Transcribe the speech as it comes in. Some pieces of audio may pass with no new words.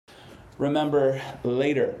remember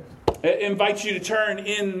later. I invite you to turn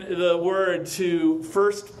in the Word to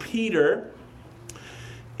 1 Peter.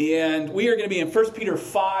 And we are going to be in 1 Peter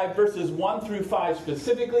 5, verses 1 through 5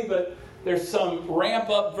 specifically, but there's some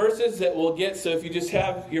ramp-up verses that we'll get. So if you just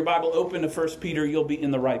have your Bible open to 1 Peter, you'll be in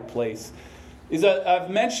the right place. As I've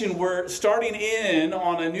mentioned, we're starting in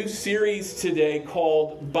on a new series today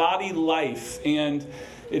called Body Life. And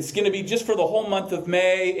it's going to be just for the whole month of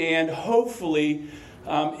May, and hopefully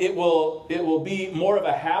it will be more of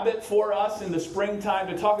a habit for us in the springtime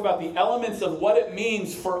to talk about the elements of what it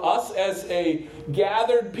means for us as a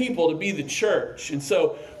gathered people to be the church. And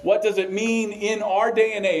so what does it mean in our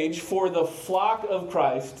day and age for the flock of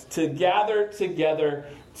Christ to gather together,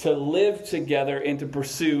 to live together, and to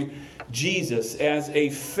pursue Jesus as a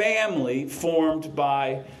family formed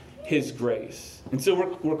by His grace? And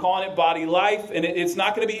so we're calling it Body Life, and it's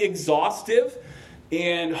not going to be exhaustive.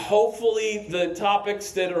 And hopefully the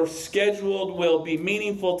topics that are scheduled will be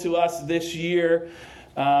meaningful to us this year.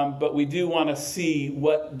 But we do want to see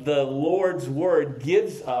what the Lord's Word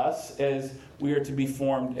gives us as we are to be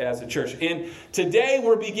formed as a church. And today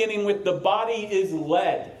we're beginning with the body is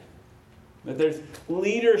led. That there's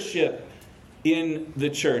leadership in the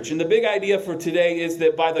church. And the big idea for today is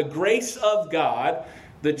that by the grace of God,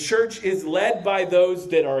 the church is led by those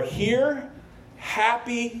that are here,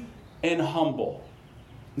 happy, and humble.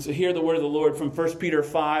 And so hear the word of the Lord from 1 Peter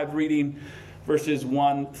 5, reading verses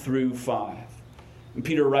 1 through 5. And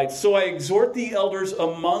Peter writes, "So I exhort the elders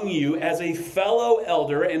among you as a fellow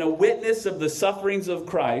elder and a witness of the sufferings of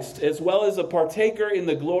Christ, as well as a partaker in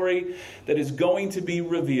the glory that is going to be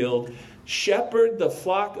revealed. Shepherd the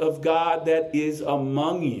flock of God that is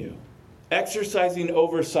among you, exercising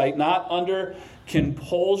oversight, not under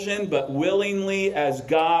compulsion, but willingly, as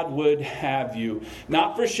God would have you,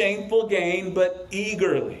 not for shameful gain, but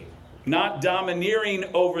eagerly, not domineering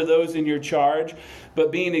over those in your charge,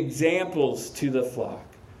 but being examples to the flock.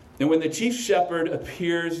 And when the chief shepherd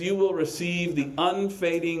appears, you will receive the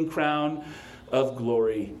unfading crown of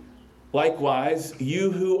glory. Likewise,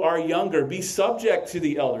 you who are younger, be subject to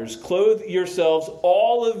the elders. Clothe yourselves,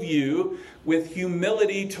 all of you, with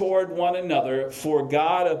humility toward one another, for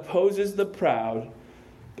God opposes the proud,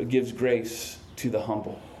 but gives grace to the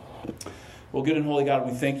humble." Well, good and holy God,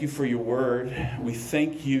 we thank you for your word. We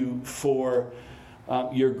thank you for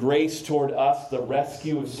your grace toward us, the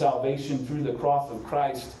rescue of salvation through the cross of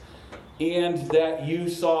Christ, and that you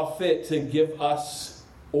saw fit to give us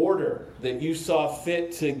order, that you saw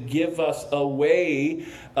fit to give us a way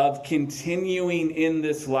of continuing in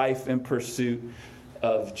this life in pursuit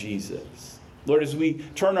of Jesus. Lord, as we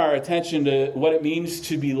turn our attention to what it means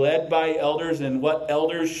to be led by elders and what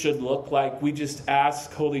elders should look like, we just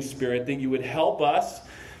ask, Holy Spirit, that you would help us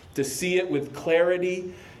to see it with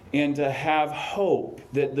clarity and to have hope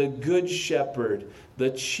that the good shepherd,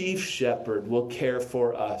 the chief shepherd, will care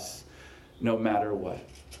for us no matter what.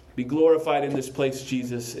 Be glorified in this place,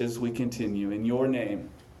 Jesus, as we continue. In your name,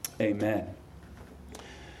 amen.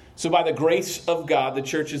 So by the grace of God, the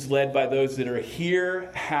church is led by those that are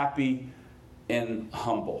here, happy, and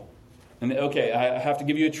humble. And okay, I have to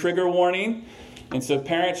give you a trigger warning. And so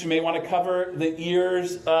parents, you may want to cover the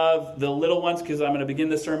ears of the little ones, because I'm going to begin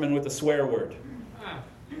the sermon with a swear word.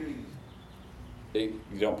 You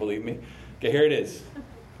don't believe me? Okay, here it is.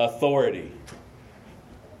 Authority.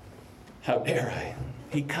 How dare I?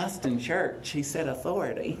 He cussed in church. He said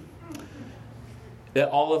authority.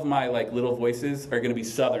 All of my little voices are going to be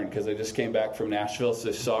Southern because I just came back from Nashville.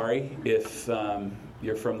 So sorry if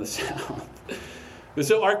you're from the South.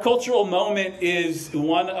 So our cultural moment is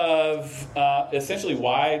one of essentially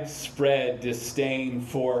widespread disdain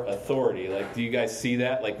for authority. Do you guys see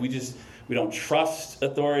that? We don't trust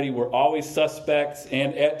authority. We're always suspects,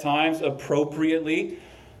 and at times appropriately,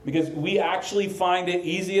 because we actually find it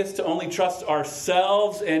easiest to only trust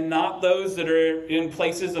ourselves and not those that are in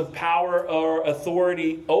places of power or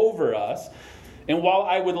authority over us. And while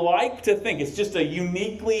I would like to think it's just a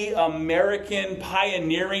uniquely American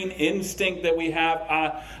pioneering instinct that we have,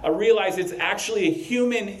 I realize it's actually a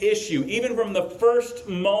human issue. Even from the first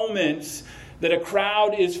moments that a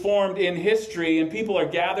crowd is formed in history and people are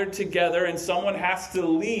gathered together and someone has to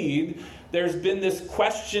lead, there's been this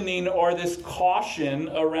questioning or this caution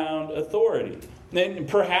around authority. And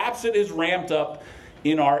perhaps it is ramped up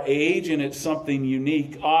in our age, and it's something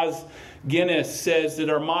unique. Os Guinness says that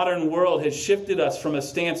our modern world has shifted us from a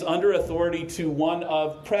stance under authority to one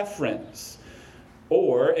of preference.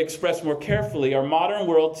 Or, expressed more carefully, our modern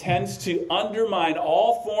world tends to undermine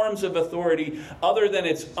all forms of authority other than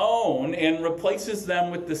its own and replaces them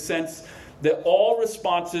with the sense that all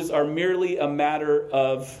responses are merely a matter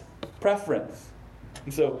of preference.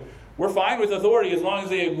 And so we're fine with authority as long as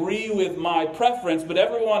they agree with my preference, but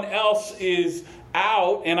everyone else is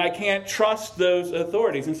out and I can't trust those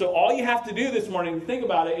authorities. And so all you have to do this morning to think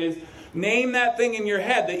about it is name that thing in your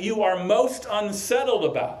head that you are most unsettled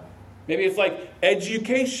about. Maybe it's like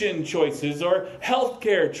education choices or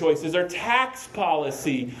healthcare choices or tax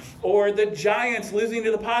policy or the Giants losing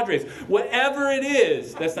to the Padres. Whatever it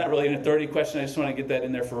is, that's not really an authority question. I just want to get that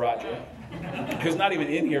in there for Roger, who's not even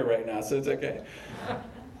in here right now, so it's okay.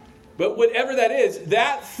 But whatever that is,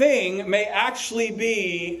 that thing may actually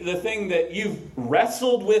be the thing that you've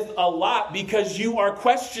wrestled with a lot because you are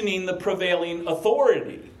questioning the prevailing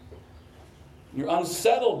authority. You're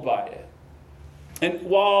unsettled by it. And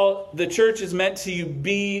while the church is meant to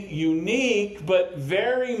be unique, but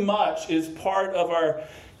very much is part of our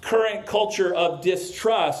current culture of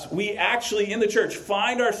distrust, we actually in the church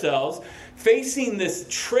find ourselves facing this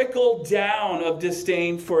trickle down of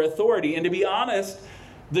disdain for authority. And to be honest,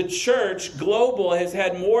 the church global has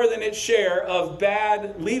had more than its share of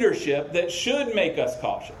bad leadership that should make us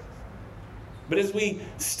cautious. But as we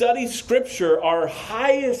study Scripture, our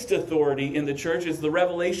highest authority in the church is the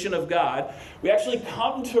revelation of God. We actually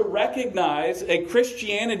come to recognize a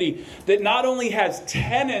Christianity that not only has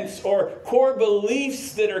tenets or core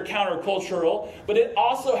beliefs that are countercultural, but it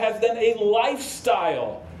also has then a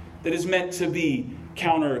lifestyle that is meant to be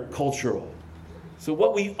countercultural. So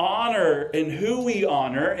what we honor and who we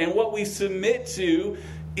honor and what we submit to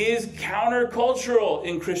is countercultural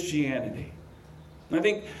in Christianity. And I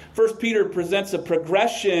think 1 Peter presents a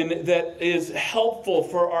progression that is helpful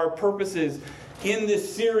for our purposes in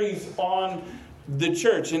this series on the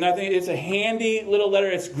church. And I think it's a handy little letter.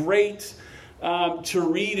 It's great to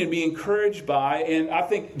read and be encouraged by. And I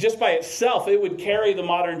think just by itself, it would carry the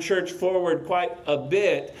modern church forward quite a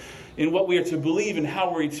bit in what we are to believe and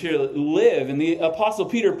how we're to live. And the Apostle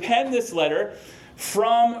Peter penned this letter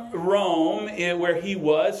from Rome, where he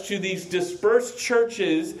was, to these dispersed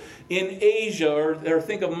churches in Asia, or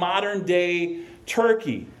think of modern-day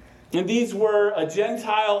Turkey. And these were a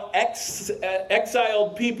Gentile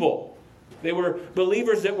exiled people. They were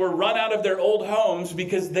believers that were run out of their old homes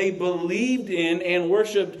because they believed in and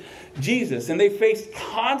worshipped Jesus. And they faced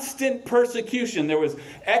constant persecution. There was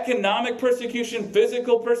economic persecution,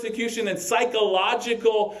 physical persecution, and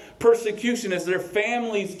psychological persecution as their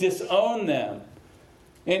families disowned them.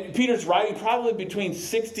 And Peter's writing probably between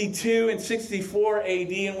 62 and 64 AD,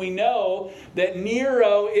 and we know that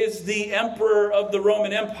Nero is the emperor of the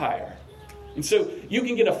Roman Empire. And so you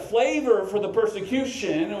can get a flavor for the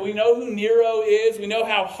persecution. We know who Nero is. We know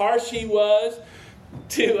how harsh he was.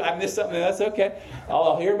 I missed something. That's okay.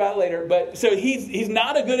 I'll hear about it later. But so he's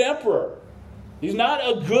not a good emperor. He's not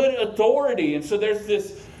a good authority. And so there's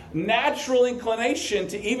this natural inclination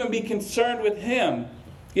to even be concerned with him.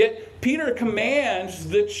 Yet Peter commands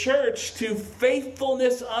the church to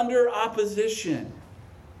faithfulness under opposition.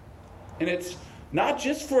 And it's not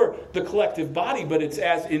just for the collective body, but it's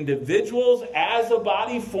as individuals, as a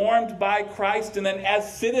body formed by Christ, and then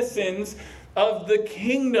as citizens of the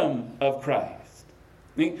kingdom of Christ.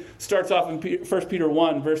 He starts off in 1 Peter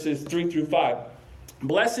 1, verses 3 through 5.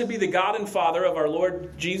 Blessed be the God and Father of our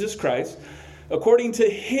Lord Jesus Christ. According to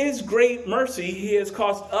his great mercy, he has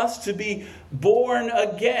caused us to be born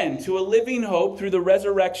again to a living hope through the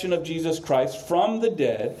resurrection of Jesus Christ from the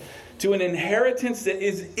dead, to an inheritance that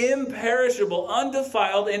is imperishable,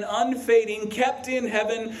 undefiled, and unfading, kept in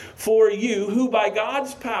heaven for you, who by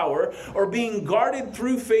God's power are being guarded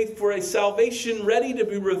through faith for a salvation ready to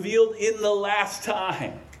be revealed in the last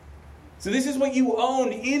time. So this is what you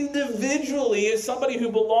own individually as somebody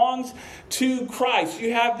who belongs to Christ.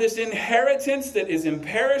 You have this inheritance that is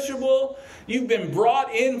imperishable. You've been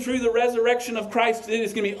brought in through the resurrection of Christ. It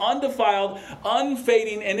is going to be undefiled,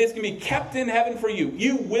 unfading, and it's going to be kept in heaven for you.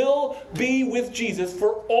 You will be with Jesus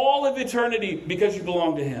for all of eternity because you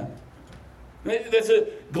belong to him. That's a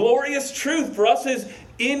glorious truth for us as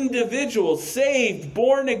individuals, saved,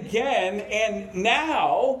 born again, and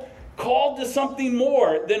now called to something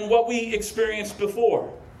more than what we experienced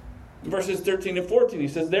before. In verses 13 and 14, he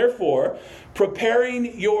says, therefore,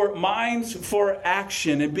 preparing your minds for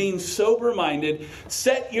action and being sober-minded,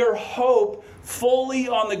 set your hope fully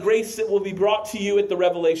on the grace that will be brought to you at the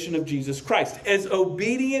revelation of Jesus Christ. As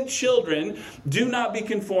obedient children, do not be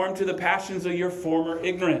conformed to the passions of your former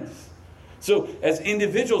ignorance. So as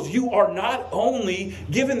individuals, you are not only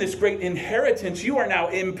given this great inheritance, you are now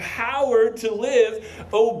empowered to live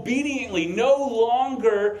obediently. No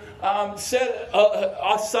longer set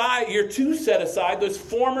aside those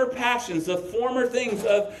former passions, the former things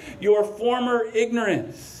of your former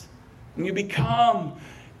ignorance. And you become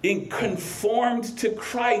conformed to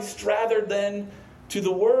Christ rather than to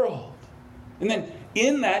the world. And then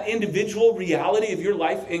in that individual reality of your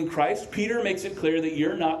life in Christ, Peter makes it clear that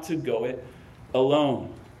you're not to go it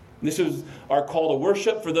alone. This is our call to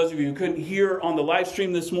worship. For those of you who couldn't hear on the live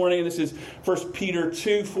stream this morning, this is 1 Peter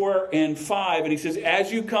 2, 4, and 5. And he says,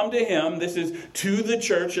 as you come to him, this is to the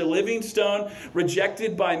church, a living stone,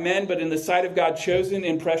 rejected by men, but in the sight of God, chosen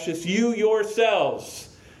and precious. You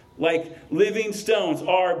yourselves, like living stones,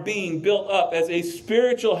 are being built up as a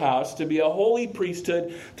spiritual house to be a holy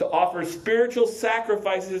priesthood, to offer spiritual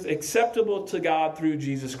sacrifices acceptable to God through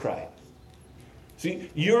Jesus Christ.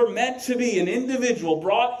 See, you're meant to be an individual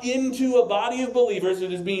brought into a body of believers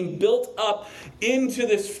that is being built up into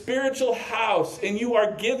this spiritual house, and you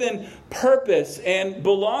are given purpose and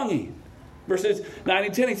belonging. Verses 9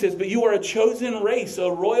 and 10, he says, but you are a chosen race,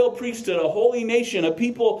 a royal priesthood, a holy nation, a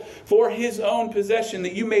people for his own possession,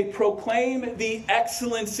 that you may proclaim the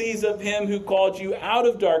excellencies of him who called you out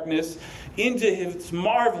of darkness into his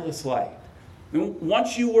marvelous light.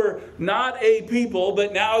 Once you were not a people,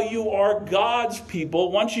 but now you are God's people.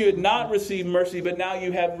 Once you had not received mercy, but now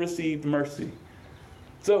you have received mercy.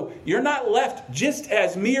 So you're not left just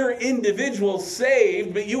as mere individuals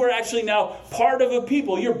saved, but you are actually now part of a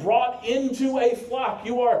people. You're brought into a flock.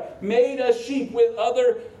 You are made a sheep with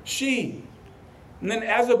other sheep. And then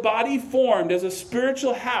as a body formed, as a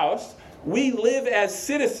spiritual house, we live as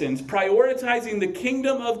citizens, prioritizing the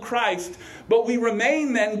kingdom of Christ, but we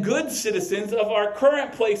remain then good citizens of our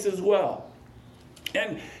current place as well.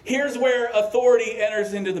 And here's where authority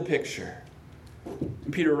enters into the picture.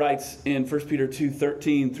 Peter writes in 1 Peter 2,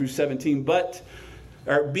 13 through 17,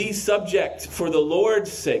 be subject for the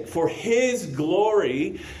Lord's sake, for his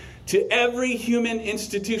glory, to every human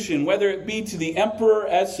institution, whether it be to the emperor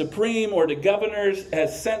as supreme or to governors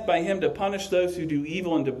as sent by him to punish those who do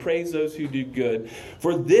evil and to praise those who do good.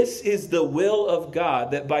 For this is the will of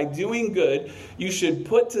God, that by doing good you should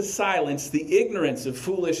put to silence the ignorance of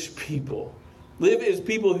foolish people. Live as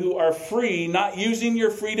people who are free, not using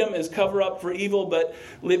your freedom as cover up for evil, but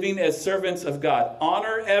living as servants of God.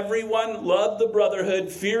 Honor everyone, love the brotherhood,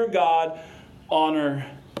 fear God, honor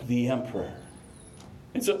the emperor.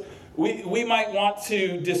 And so we might want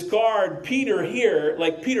to discard Peter here.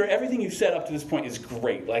 Like, Peter, everything you've said up to this point is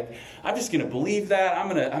great. Like, I'm just going to believe that. I'm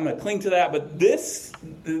going to cling to that. But these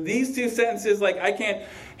two sentences, like, I can't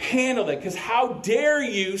handle that. Because how dare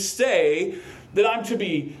you say that I'm to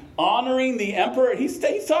be honoring the emperor? He's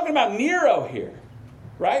talking about Nero here,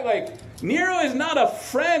 right? Like, Nero is not a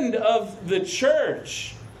friend of the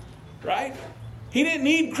church, right? He didn't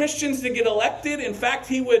need Christians to get elected. In fact,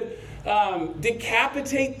 he would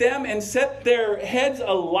decapitate them and set their heads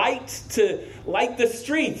alight to light the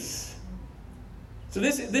streets. So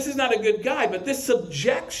this is not a good guy, but this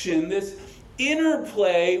subjection, this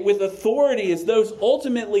interplay with authority as those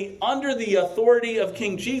ultimately under the authority of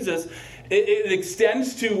King Jesus, it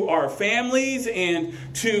extends to our families and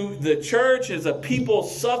to the church as a people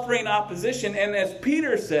suffering opposition. And as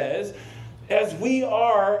Peter says, as we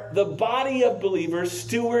are the body of believers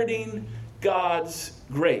stewarding God's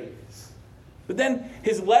grace. But then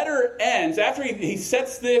his letter ends, after he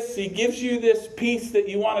sets this, he gives you this piece that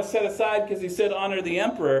you want to set aside because he said honor the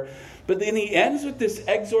emperor. But then he ends with this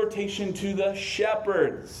exhortation to the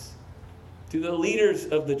shepherds, to the leaders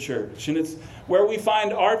of the church. And it's where we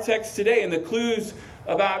find our text today and the clues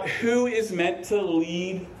about who is meant to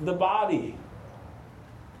lead the body.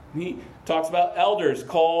 He talks about elders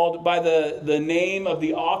called by the name of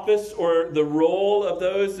the office or the role of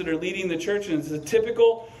those that are leading the church. And it's a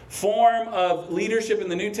typical form of leadership in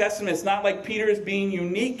the New Testament. It's not like Peter is being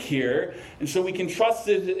unique here. And so we can trust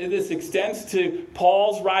that this extends to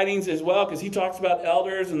Paul's writings as well, because he talks about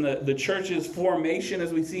elders and the church's formation,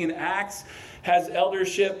 as we see in Acts, has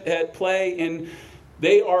eldership at play. And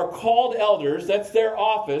they are called elders. That's their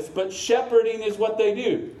office. But shepherding is what they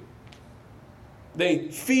do. They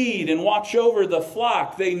feed and watch over the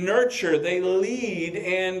flock. They nurture, they lead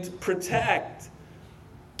and protect.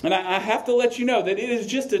 And I have to let you know that it is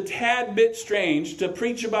just a tad bit strange to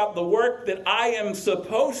preach about the work that I am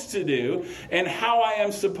supposed to do and how I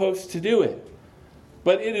am supposed to do it.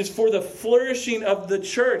 But it is for the flourishing of the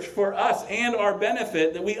church, for us and our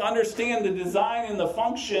benefit, that we understand the design and the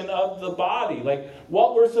function of the body, like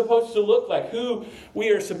what we're supposed to look like, who we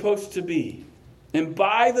are supposed to be. And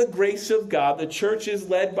by the grace of God, the church is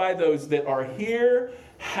led by those that are here,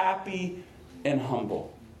 happy, and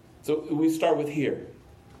humble. So we start with here.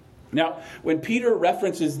 Now, when Peter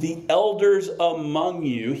references the elders among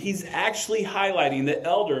you, he's actually highlighting that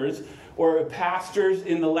elders, or pastors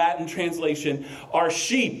in the Latin translation, are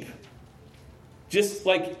sheep. just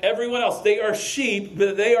like everyone else. They are sheep,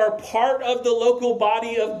 but they are part of the local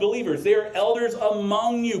body of believers. They are elders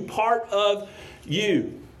among you, part of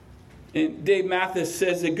you. And Dave Mathis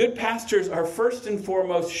says that good pastors are first and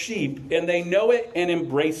foremost sheep, and they know it and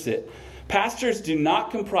embrace it. Pastors do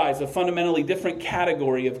not comprise a fundamentally different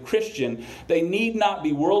category of Christian. They need not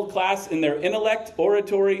be world-class in their intellect,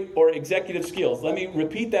 oratory, or executive skills. Let me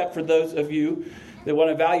repeat that for those of you that want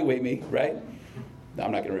to evaluate me, right? No,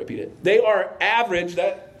 I'm not going to repeat it. They are average,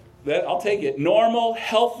 that I'll take it, normal,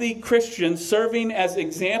 healthy Christians serving as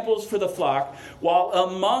examples for the flock, while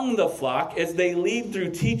among the flock as they lead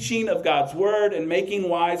through teaching of God's word and making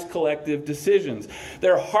wise collective decisions.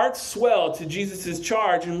 Their hearts swell to Jesus'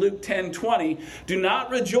 charge in Luke 10:20. Do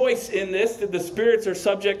not rejoice in this, that the spirits are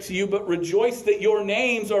subject to you, but rejoice that your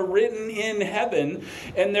names are written in heaven.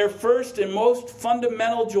 And their first and most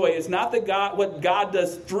fundamental joy is not what God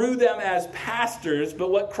does through them as pastors,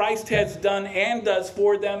 but what Christ has done and does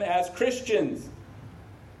for them as Christians.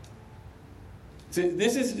 So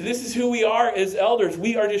this is who we are as elders.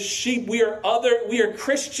 We are just sheep. We are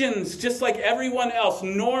Christians just like everyone else.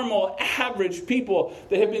 Normal, average people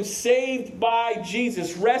that have been saved by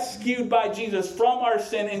Jesus, rescued by Jesus from our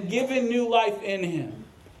sin and given new life in him.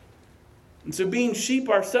 And so being sheep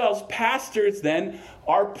ourselves, pastors then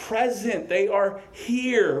are present. They are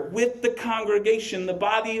here with the congregation, the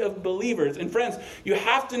body of believers. And friends, you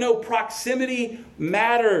have to know proximity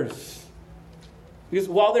matters. Because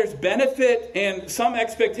while there's benefit and some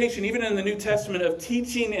expectation, even in the New Testament, of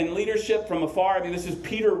teaching and leadership from afar, I mean, this is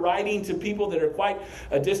Peter writing to people that are quite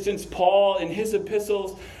a distance. Paul in his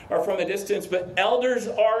epistles are from a distance. But elders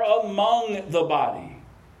are among the body.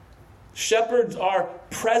 Shepherds are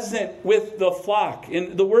present with the flock.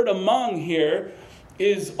 And the word among here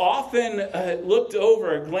is often looked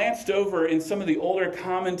over, glanced over in some of the older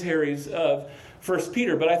commentaries of 1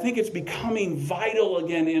 Peter. But I think it's becoming vital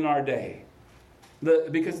again in our day.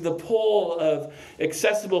 Because the pull of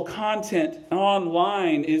accessible content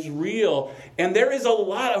online is real. And there is a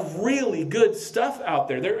lot of really good stuff out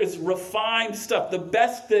there. There is refined stuff. The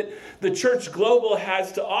best that the church global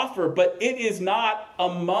has to offer. But it is not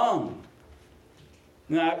among.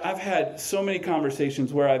 Now, I've had so many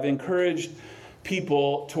conversations where I've encouraged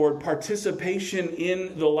people toward participation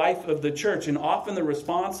in the life of the church. And often the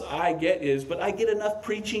response I get is, but I get enough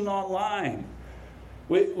preaching online.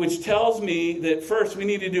 Which tells me that first we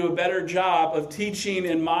need to do a better job of teaching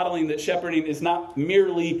and modeling that shepherding is not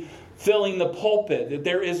merely filling the pulpit. That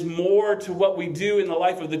there is more to what we do in the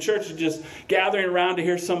life of the church than just gathering around to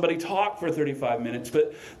hear somebody talk for 35 minutes.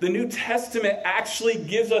 But the New Testament actually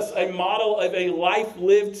gives us a model of a life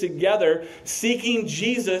lived together, seeking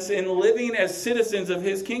Jesus and living as citizens of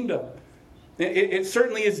his kingdom. It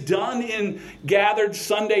certainly is done in gathered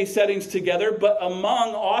Sunday settings together, but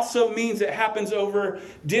among also means it happens over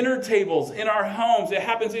dinner tables, in our homes. It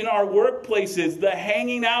happens in our workplaces, the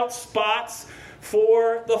hanging out spots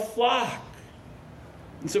for the flock.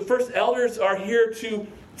 And so first, elders are here to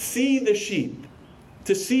see the sheep,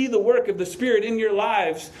 to see the work of the Spirit in your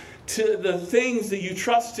lives, to the things that you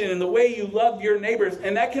trust in and the way you love your neighbors.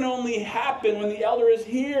 And that can only happen when the elder is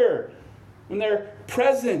here, when they're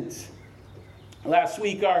present. Last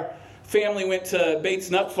week, our family went to Bates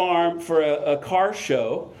Nut Farm for a car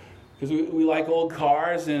show because we like old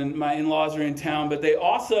cars, and my in-laws are in town. But they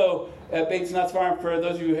also, at Bates Nut Farm, for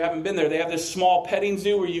those of you who haven't been there, they have this small petting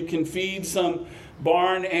zoo where you can feed some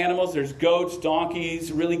barn animals. There's goats,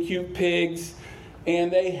 donkeys, really cute pigs,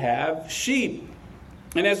 and they have sheep.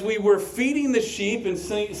 And as we were feeding the sheep and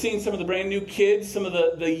seeing some of the brand new kids, some of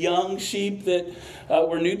the young sheep that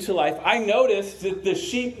were new to life, I noticed that the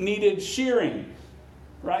sheep needed shearing,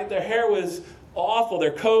 right? Their hair was awful.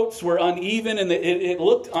 Their coats were uneven, and it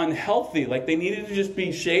looked unhealthy, like they needed to just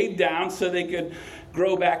be shaved down so they could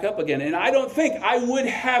grow back up again. And I don't think I would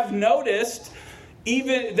have noticed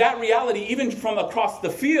even that reality, even from across the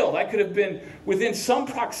field. I could have been within some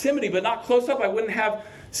proximity, but not close up. I wouldn't have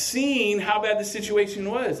seen how bad the situation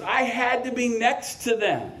was. I had to be next to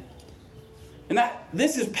them. And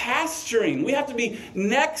this is pastoring. We have to be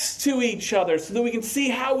next to each other so that we can see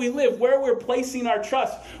how we live, where we're placing our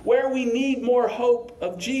trust, where we need more hope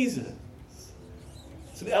of Jesus.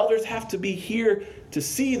 So the elders have to be here to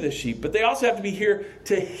see the sheep, but they also have to be here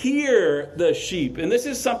to hear the sheep. And this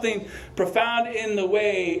is something profound in the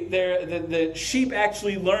way the sheep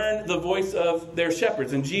actually learn the voice of their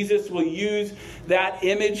shepherds. And Jesus will use that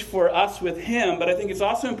image for us with him. But I think it's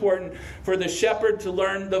also important for the shepherd to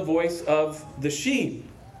learn the voice of the sheep.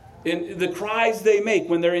 In the cries they make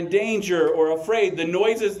when they're in danger or afraid, the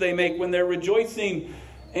noises they make when they're rejoicing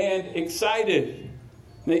and excited.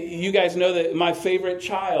 You guys know that my favorite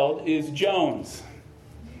child is Jones.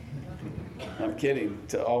 I'm kidding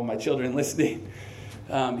to all my children listening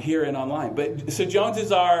here and online. But so Jones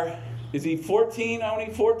is he 14? Only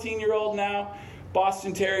 14-year-old now.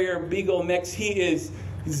 Boston Terrier, Beagle mix. He's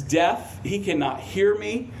deaf. He cannot hear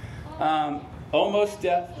me. Almost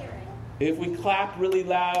deaf. If we clap really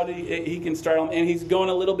loud, he can start on, and he's going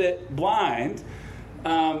a little bit blind.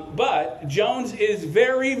 But Jones is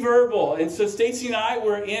very verbal. And so Stacy and I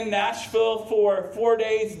were in Nashville for 4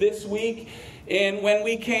 days this week. And when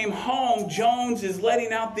we came home, Jones is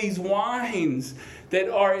letting out these whines that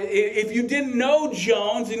are, if you didn't know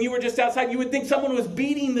Jones and you were just outside, you would think someone was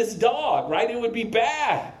beating this dog, right? It would be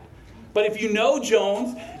bad. But if you know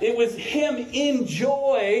Jones, it was him in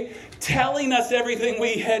joy telling us everything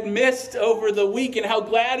we had missed over the week and how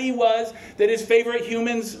glad he was that his favorite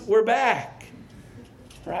humans were back.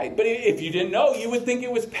 Right? But if you didn't know, you would think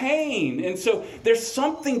it was pain. And so there's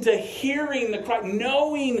something to hearing the cry,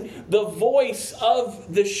 knowing the voice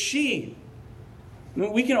of the sheep. I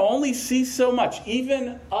mean, we can only see so much,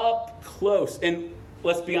 even up close. And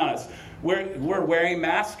let's be honest, we're wearing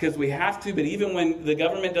masks because we have to, but even when the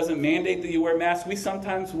government doesn't mandate that you wear masks, we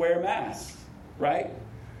sometimes wear masks, right?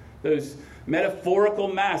 Those metaphorical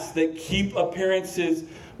masks that keep appearances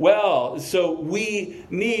well. So we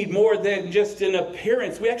need more than just an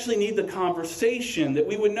appearance. We actually need the conversation, that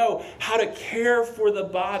we would know how to care for the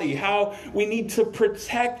body, how we need to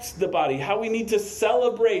protect the body, how we need to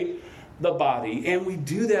celebrate the body. And we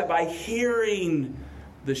do that by hearing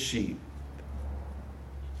the sheep.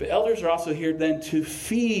 But elders are also here then to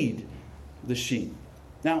feed the sheep.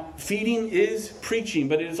 Now, feeding is preaching,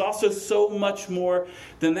 but it is also so much more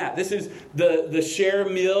than that. This is the share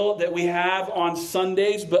meal that we have on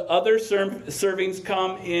Sundays, but other servings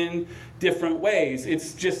come in different ways.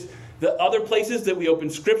 It's just the other places that we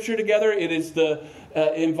open Scripture together. It is the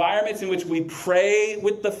environments in which we pray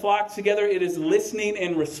with the flock together. It is listening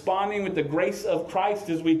and responding with the grace of Christ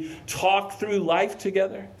as we talk through life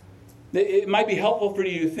together. It might be helpful for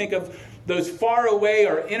you to think of those far away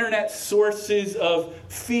or internet sources of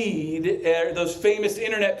feed, those famous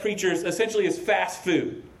internet preachers, essentially as fast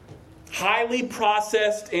food. Highly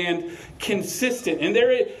processed and consistent. And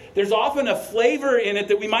there's often a flavor in it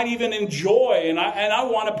that we might even enjoy. And I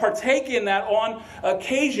want to partake in that on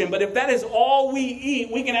occasion. But if that is all we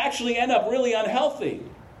eat, we can actually end up really unhealthy.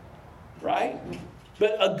 Right?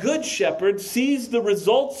 But a good shepherd sees the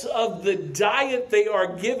results of the diet they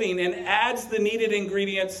are giving and adds the needed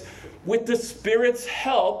ingredients with the Spirit's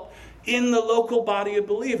help in the local body of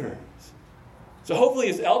believers. So hopefully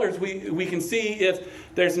as elders, we can see if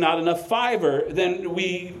there's not enough fiber, then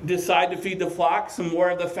we decide to feed the flock some more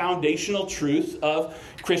of the foundational truths of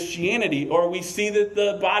Christianity. Or we see that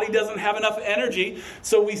the body doesn't have enough energy,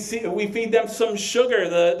 so we feed them some sugar,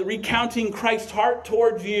 the recounting Christ's heart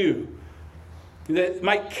towards you, that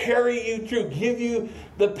might carry you through, give you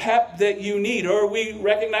the pep that you need. Or we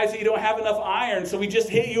recognize that you don't have enough iron, so we just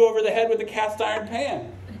hit you over the head with a cast iron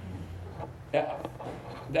pan. Yeah,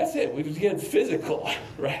 that's it. We just get physical,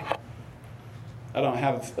 right? I don't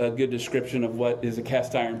have a good description of what is a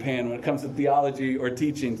cast iron pan when it comes to theology or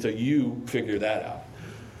teaching, so you figure that out.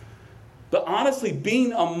 But honestly,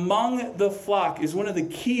 being among the flock is one of the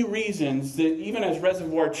key reasons that even as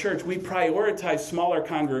Reservoir Church, we prioritize smaller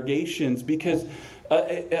congregations, because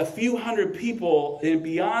a few hundred people and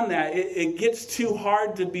beyond that, it gets too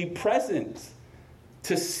hard to be present,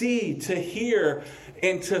 to see, to hear,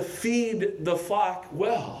 and to feed the flock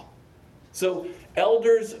well. So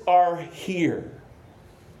elders are here.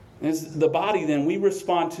 As the body, then, we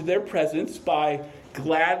respond to their presence by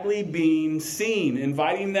gladly being seen,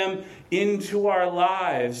 inviting them into our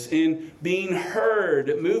lives, in being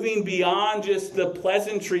heard, moving beyond just the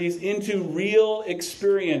pleasantries into real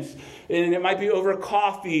experience. And it might be over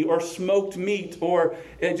coffee or smoked meat or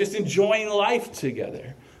just enjoying life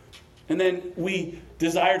together. And then we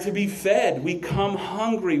desire to be fed. We come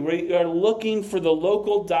hungry. We are looking for the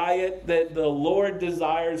local diet that the Lord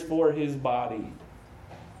desires for his body.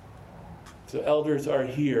 So elders are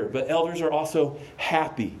here, but elders are also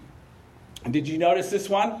happy. And did you notice this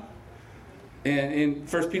one? In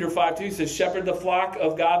 1 Peter 5:2, it says, "Shepherd the flock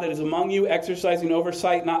of God that is among you, exercising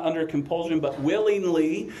oversight, not under compulsion, but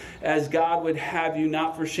willingly, as God would have you,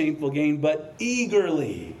 not for shameful gain, but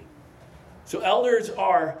eagerly." So elders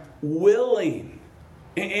are willing.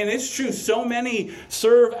 And it's true, so many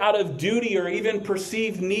serve out of duty or even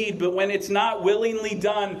perceived need, but when it's not willingly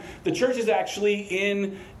done, the church is actually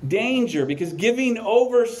in danger, because giving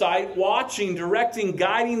oversight, watching, directing,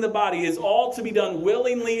 guiding the body is all to be done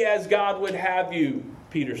willingly as God would have you,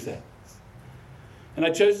 Peter says. And I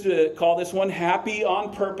chose to call this one Happy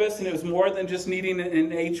on Purpose, and it was more than just needing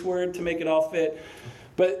an H word to make it all fit.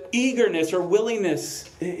 But eagerness or willingness,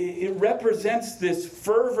 it represents this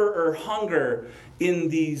fervor or hunger in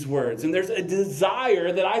these words. And there's a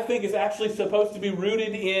desire that I think is actually supposed to be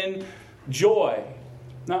rooted in joy.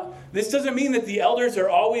 Now, this doesn't mean that the elders are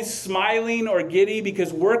always smiling or giddy,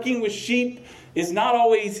 because working with sheep is not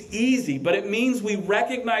always easy, but it means we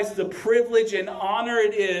recognize the privilege and honor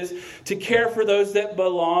it is to care for those that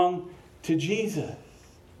belong to Jesus.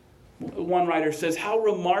 One writer says, how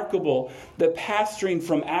remarkable that pastoring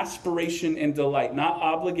from aspiration and delight, not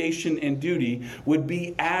obligation and duty, would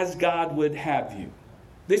be as God would have you.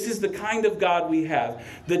 This is the kind of God we have,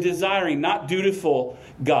 the desiring, not dutiful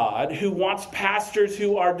God, who wants pastors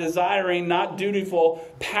who are desiring, not dutiful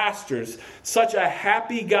pastors. Such a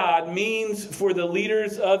happy God means for the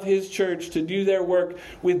leaders of his church to do their work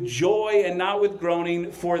with joy and not with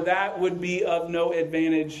groaning, for that would be of no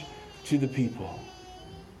advantage to the people.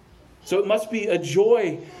 So it must be a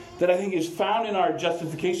joy that I think is found in our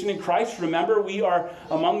justification in Christ. Remember, we are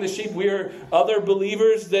among the sheep. We are other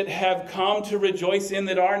believers that have come to rejoice in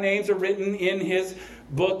that our names are written in his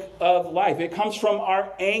book of life. It comes from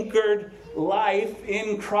our anchored life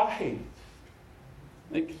in Christ.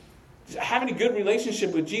 Like, having a good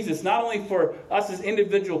relationship with Jesus, not only for us as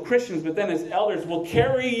individual Christians, but then as elders, will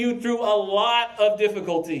carry you through a lot of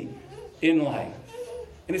difficulty in life.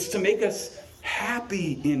 And it's to make us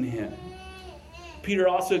happy in him. Peter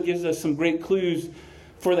also gives us some great clues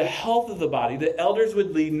for the health of the body. The elders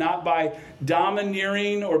would lead not by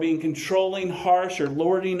domineering or being controlling, harsh, or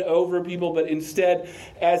lording over people, but instead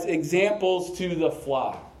as examples to the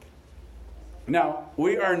flock. Now,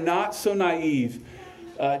 we are not so naive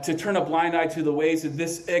to turn a blind eye to the ways that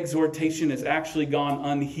this exhortation has actually gone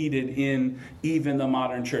unheeded in even the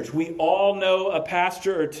modern church. We all know a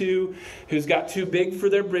pastor or two who's got too big for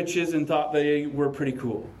their britches and thought they were pretty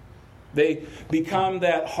cool. They become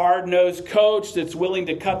that hard-nosed coach that's willing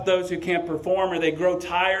to cut those who can't perform, or they grow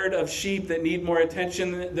tired of sheep that need more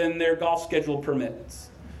attention than their golf schedule permits.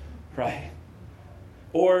 Right?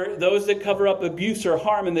 Or those that cover up abuse or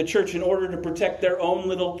harm in the church in order to protect their own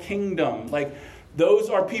little kingdom. Like, those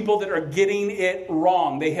are people that are getting it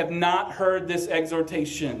wrong. They have not heard this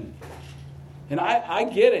exhortation. And I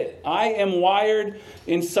get it. I am wired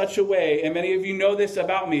in such a way, and many of you know this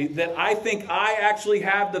about me, that I think I actually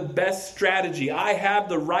have the best strategy. I have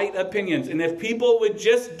the right opinions. And if people would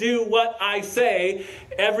just do what I say,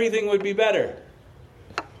 everything would be better.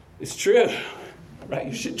 It's true. Right?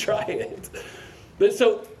 You should try it. But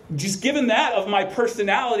so, just given that of my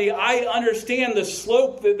personality, I understand the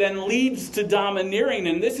slope that then leads to domineering.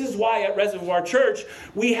 And this is why at Reservoir Church,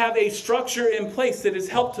 we have a structure in place that has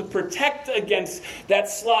helped to protect against that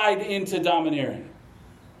slide into domineering.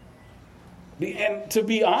 And to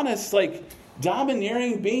be honest, like,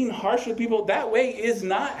 domineering, being harsh with people, that way is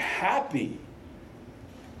not happy.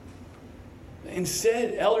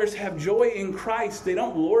 Instead, elders have joy in Christ. They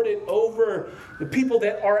don't lord it over the people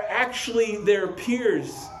that are actually their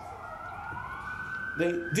peers.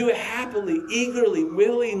 They do it happily, eagerly,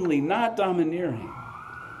 willingly, not domineering.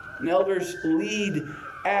 And elders lead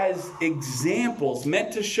as examples,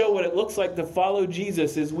 meant to show what it looks like to follow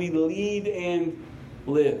Jesus as we lead and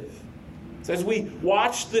live. So as we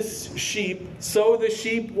watch the sheep, so the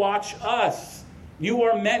sheep watch us. You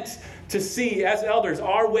are meant to see, as elders,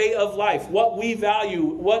 our way of life, what we value,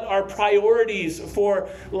 what our priorities for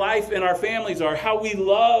life and our families are, how we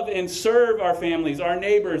love and serve our families, our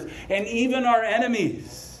neighbors, and even our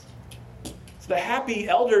enemies. So the happy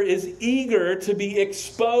elder is eager to be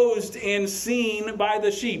exposed and seen by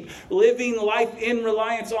the sheep, living life in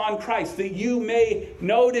reliance on Christ, that you may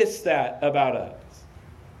notice that about us.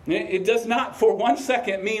 It does not for 1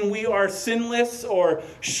 second mean we are sinless or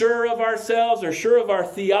sure of ourselves or sure of our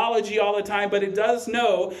theology all the time, but it does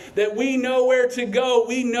know that we know where to go.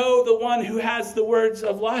 We know the one who has the words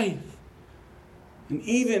of life. And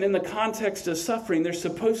even in the context of suffering, there's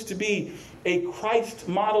supposed to be a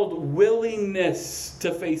Christ-modeled willingness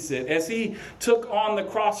to face it. As he took on the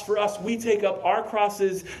cross for us, we take up our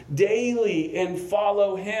crosses daily and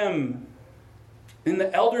follow him. And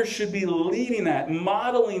the elders should be leading that,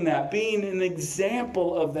 modeling that, being an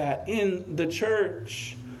example of that in the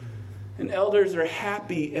church. And elders are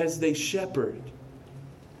happy as they shepherd.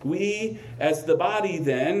 We, as the body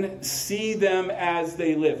then, see them as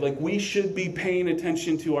they live. Like, we should be paying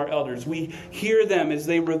attention to our elders. We hear them as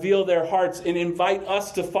they reveal their hearts and invite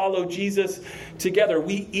us to follow Jesus together.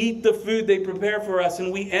 We eat the food they prepare for us,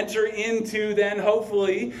 and we enter into then,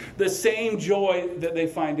 hopefully, the same joy that they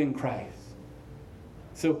find in Christ.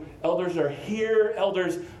 So elders are here,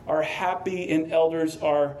 elders are happy, and elders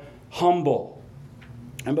are humble.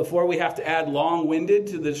 And before we have to add long-winded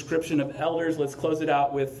to the description of elders, let's close it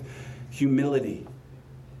out with humility.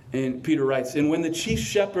 And Peter writes, "And when the chief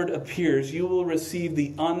shepherd appears, you will receive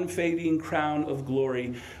the unfading crown of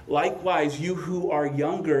glory. Likewise, you who are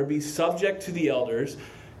younger, be subject to the elders.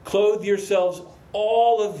 Clothe yourselves,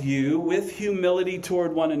 all of you, with humility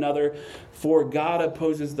toward one another. For God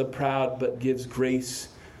opposes the proud, but gives grace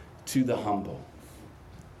to the humble."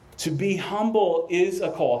 To be humble is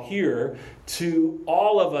a call here to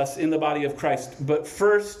all of us in the body of Christ, but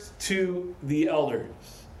first to the elders.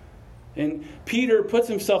 And Peter puts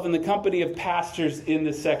himself in the company of pastors in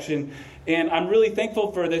this section. And I'm really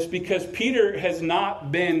thankful for this because Peter has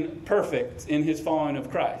not been perfect in his following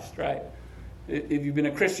of Christ, right? If you've been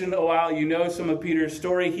a Christian a while, you know some of Peter's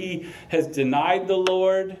story. He has denied the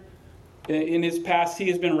Lord in his past. He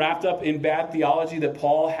has been wrapped up in bad theology that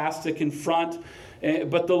Paul has to confront.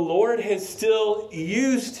 But the Lord has still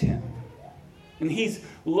used him. And he's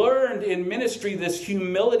learned in ministry this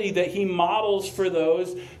humility that he models for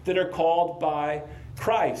those that are called by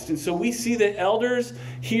Christ. And so we see that elders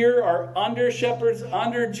here are under shepherds,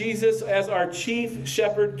 under Jesus as our chief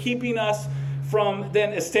shepherd, keeping us from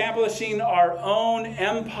then establishing our own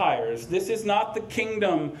empires. This is not the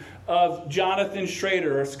kingdom of Jonathan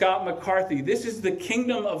Schrader or Scott McCarthy. This is the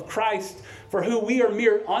kingdom of Christ for who we are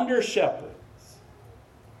mere under shepherds.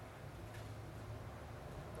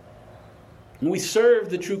 And we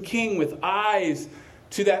serve the true King with eyes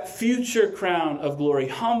to that future crown of glory,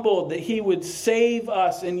 humbled that he would save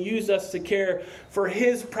us and use us to care for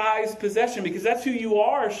his prized possession, because that's who you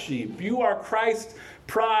are, sheep. You are Christ's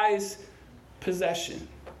prized possession.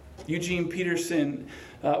 Eugene Peterson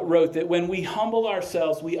wrote that when we humble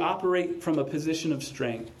ourselves, we operate from a position of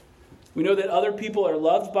strength. We know that other people are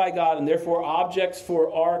loved by God and therefore objects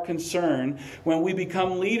for our concern. When we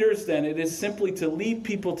become leaders, then, it is simply to lead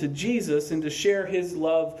people to Jesus and to share his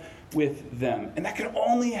love with them. And that can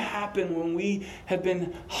only happen when we have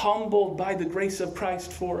been humbled by the grace of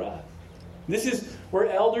Christ for us. This is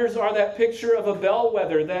where elders are that picture of a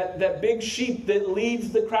bellwether, that big sheep that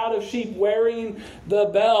leads the crowd of sheep wearing the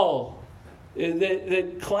bell.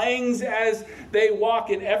 That clangs as they walk,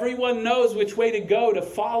 and everyone knows which way to go to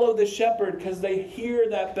follow the shepherd because they hear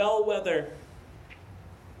that bellwether.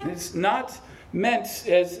 It's not meant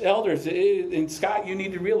as elders, and Scott, you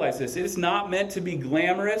need to realize this. It is not meant to be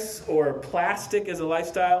glamorous or plastic as a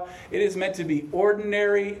lifestyle. It is meant to be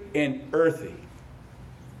ordinary and earthy.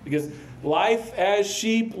 Because life as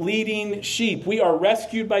sheep leading sheep, we are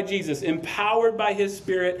rescued by Jesus, empowered by his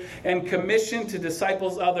Spirit, and commissioned to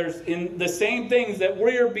disciple others in the same things that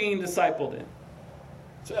we're being discipled in.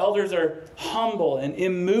 So elders are humble and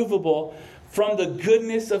immovable from the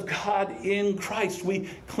goodness of God in Christ. We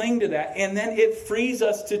cling to that. And then it frees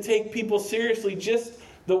us to take people seriously just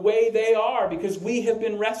the way they are, because we have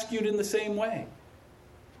been rescued in the same way.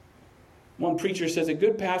 One preacher says, "A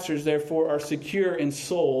good pastors, therefore, are secure in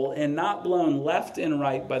soul and not blown left and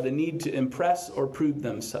right by the need to impress or prove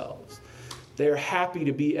themselves. They are happy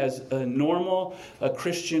to be as normal a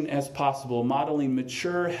Christian as possible, modeling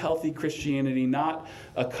mature, healthy Christianity, not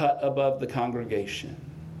a cut above the congregation."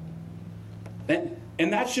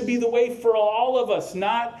 And that should be the way for all of us,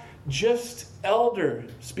 not just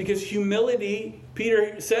elders, because humility,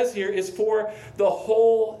 Peter says here, is for the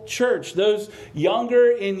whole church. Those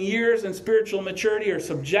younger in years and spiritual maturity are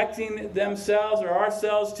subjecting themselves or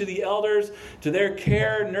ourselves to the elders, to their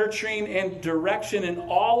care, nurturing, and direction. And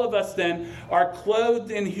all of us then are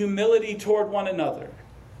clothed in humility toward one another,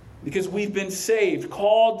 because we've been saved,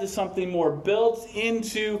 called to something more, built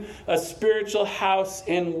into a spiritual house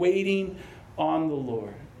and waiting on the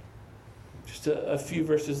Lord. Just a few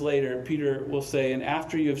verses later, Peter will say, "And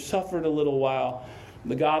after you have suffered a little while,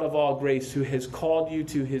 the God of all grace, who has called you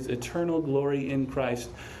to his eternal glory in Christ,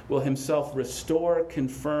 will himself restore,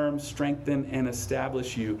 confirm, strengthen, and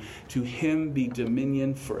establish you. To him be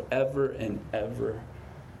dominion forever and ever.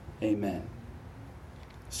 Amen."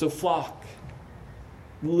 So flock,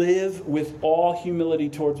 live with all humility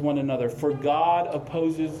towards one another, for God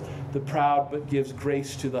opposes the proud but gives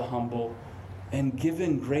grace to the humble. And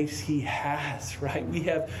given grace he has, right? We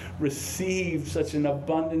have received such an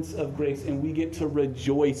abundance of grace, and we get to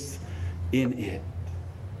rejoice in it.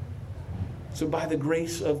 So by the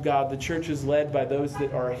grace of God, the church is led by those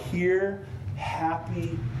that are here,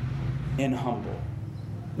 happy, and humble.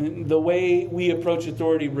 And the way we approach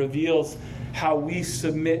authority reveals how we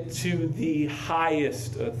submit to the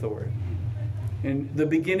highest authority. And the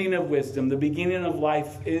beginning of wisdom, the beginning of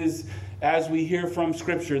life is, as we hear from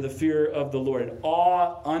Scripture, the fear of the Lord.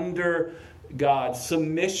 Awe under God,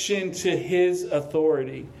 submission to His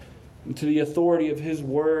authority, and to the authority of His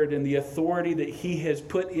word and the authority that He has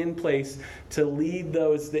put in place to lead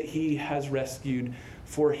those that He has rescued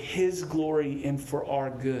for His glory and for our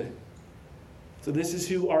good. So this is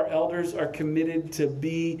who our elders are committed to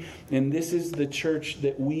be, and this is the church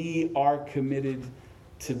that we are committed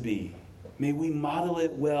to be. May we model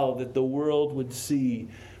it well, that the world would see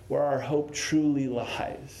where our hope truly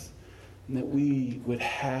lies, and that we would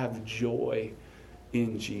have joy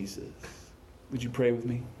in Jesus. Would you pray with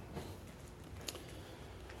me?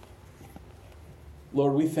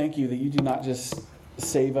 Lord, we thank you that you do not just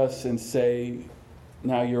save us and say,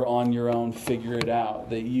 now you're on your own, figure it out.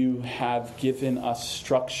 That you have given us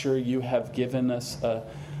structure, you have given us a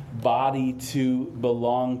body to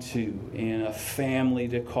belong to, and a family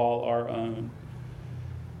to call our own.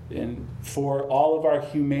 And for all of our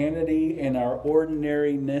humanity and our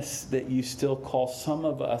ordinariness, that you still call some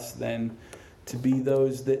of us then to be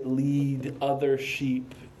those that lead other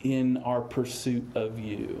sheep in our pursuit of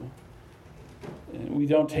you. And we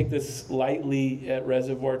don't take this lightly at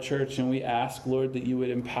Reservoir Church, and we ask, Lord, that you would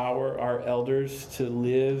empower our elders to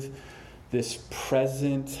live this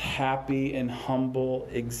present, happy, and humble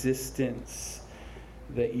existence,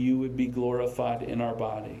 that you would be glorified in our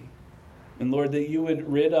body. And Lord, that you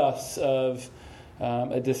would rid us of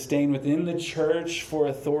a disdain within the church for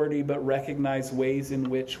authority, but recognize ways in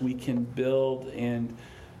which we can build and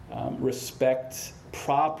respect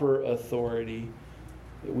proper authority.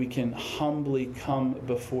 That we can humbly come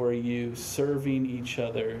before you, serving each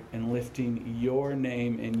other and lifting your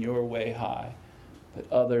name and your way high,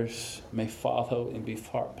 that others may follow and be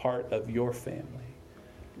part of your family.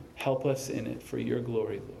 Help us in it for your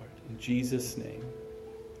glory, Lord. In Jesus' name,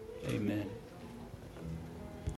 amen.